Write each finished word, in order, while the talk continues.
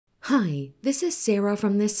Hi, this is Sarah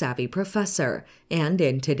from The Savvy Professor, and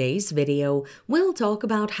in today's video, we'll talk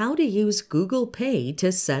about how to use Google Pay to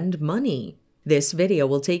send money. This video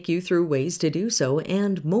will take you through ways to do so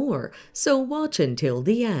and more, so watch until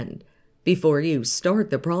the end. Before you start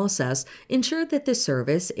the process, ensure that the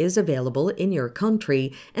service is available in your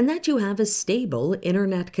country and that you have a stable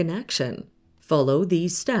internet connection. Follow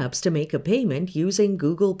these steps to make a payment using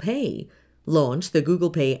Google Pay. Launch the Google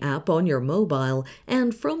Pay app on your mobile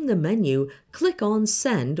and from the menu, click on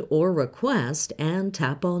Send or Request and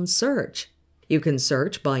tap on Search. You can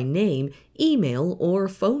search by name, email, or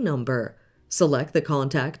phone number. Select the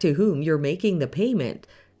contact to whom you're making the payment.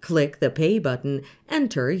 Click the Pay button,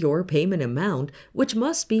 enter your payment amount, which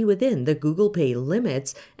must be within the Google Pay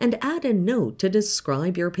limits, and add a note to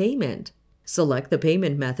describe your payment. Select the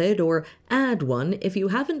payment method or add one if you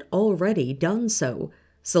haven't already done so.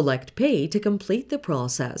 Select Pay to complete the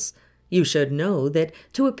process. You should know that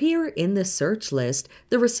to appear in the search list,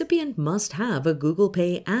 the recipient must have a Google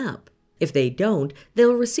Pay app. If they don't,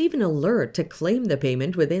 they'll receive an alert to claim the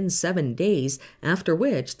payment within 7 days, after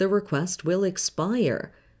which the request will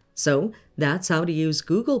expire. So, that's how to use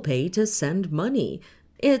Google Pay to send money.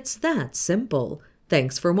 It's that simple.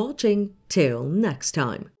 Thanks for watching. Till next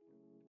time.